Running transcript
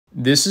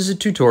This is a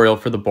tutorial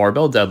for the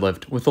barbell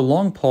deadlift with a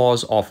long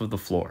pause off of the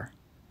floor.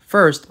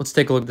 First, let's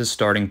take a look at the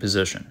starting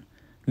position.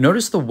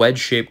 Notice the wedge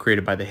shape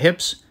created by the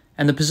hips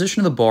and the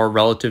position of the bar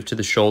relative to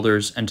the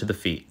shoulders and to the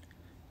feet.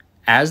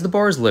 As the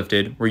bar is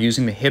lifted, we're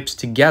using the hips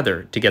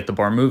together to get the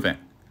bar moving.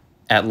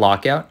 At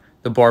lockout,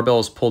 the barbell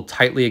is pulled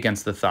tightly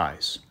against the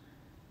thighs.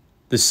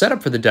 The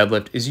setup for the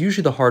deadlift is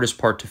usually the hardest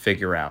part to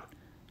figure out.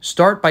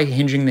 Start by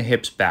hinging the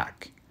hips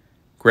back.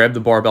 Grab the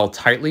barbell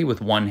tightly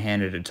with one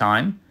hand at a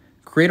time.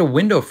 Create a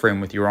window frame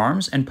with your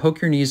arms and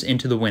poke your knees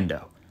into the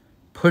window.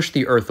 Push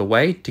the earth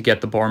away to get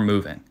the bar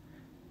moving.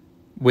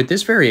 With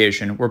this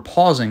variation, we're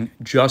pausing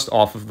just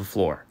off of the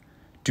floor.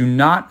 Do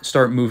not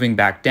start moving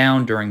back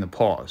down during the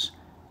pause.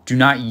 Do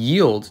not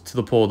yield to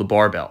the pull of the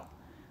barbell.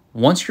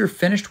 Once you're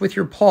finished with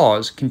your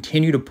pause,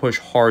 continue to push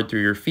hard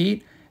through your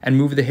feet and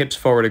move the hips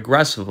forward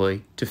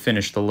aggressively to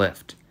finish the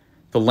lift.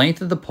 The length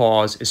of the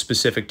pause is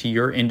specific to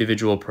your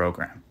individual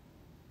program.